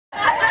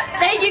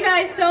Thank you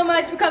guys so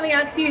much for coming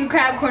out to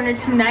Crab Corner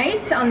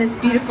tonight on this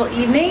beautiful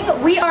evening.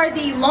 We are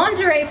the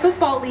Lingerie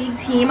Football League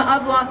team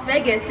of Las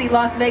Vegas, the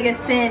Las Vegas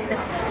Sin.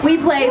 We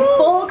play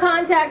full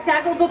contact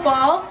tackle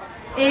football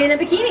in a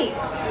bikini.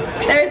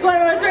 There's one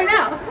of us right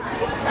now.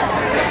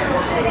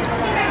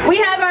 We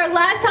have our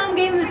last home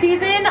game of the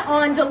season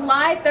on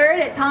July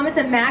 3rd at Thomas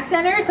and Mack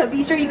Center, so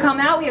be sure you come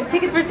out. We have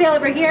tickets for sale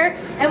over here,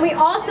 and we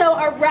also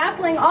are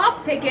raffling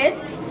off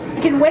tickets.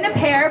 You can win a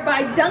pair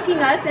by dunking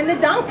us in the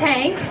dunk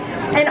tank,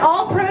 and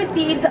all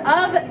proceeds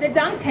of the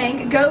dunk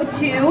tank go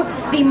to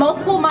the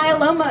Multiple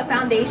Myeloma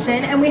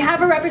Foundation, and we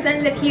have a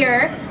representative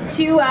here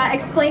to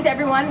explain to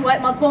everyone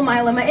what multiple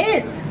myeloma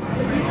is.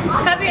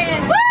 Clap your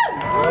hands. Woo!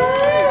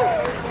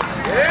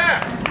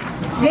 Yeah.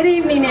 Good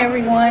evening,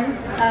 everyone.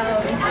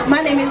 My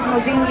name is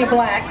Modinia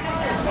Black,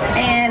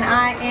 and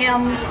I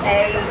am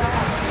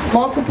a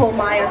multiple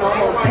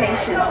myeloma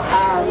patient.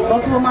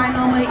 Multiple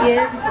myeloma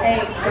is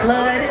a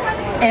blood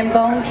and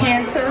bone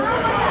cancer.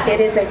 It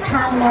is a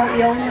terminal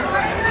illness.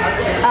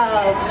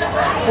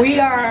 We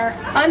are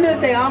under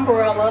the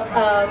umbrella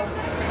of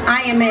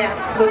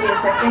IMF, which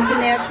is the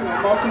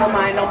International Multiple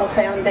Myeloma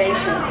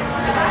Foundation.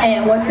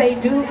 And what they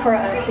do for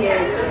us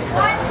is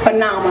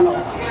phenomenal.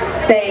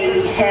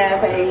 They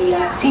have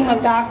a team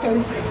of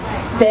doctors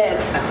that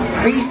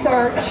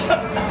research,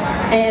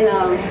 and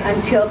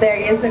until there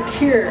is a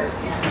cure,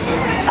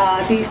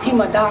 these team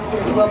of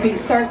doctors will be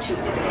searching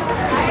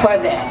for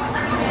that.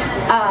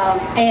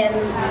 And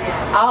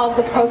all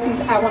the proceeds,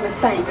 I want to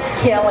thank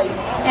Kelly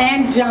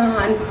and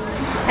John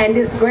and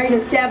this great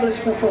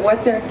establishment for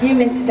what they're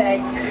giving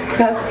today,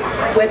 because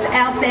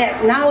without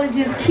that, knowledge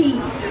is key,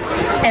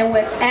 and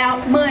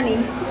without money,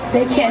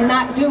 they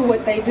cannot do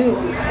what they do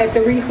at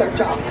the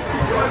research office.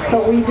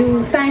 So we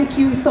do thank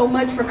you so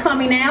much for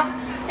coming out,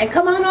 and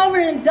come on over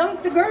and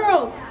dunk the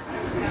girls.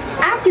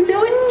 I can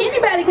do it,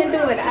 anybody can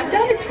do it. I've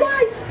done it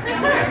twice.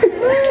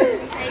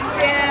 Thank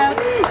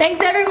you.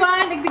 Thanks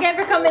everyone. Thanks again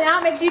for coming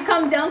out. Make sure you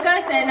come dunk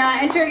us and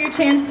enter your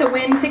chance to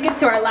win tickets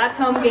to our last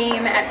home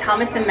game at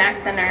Thomas and Mack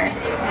Center.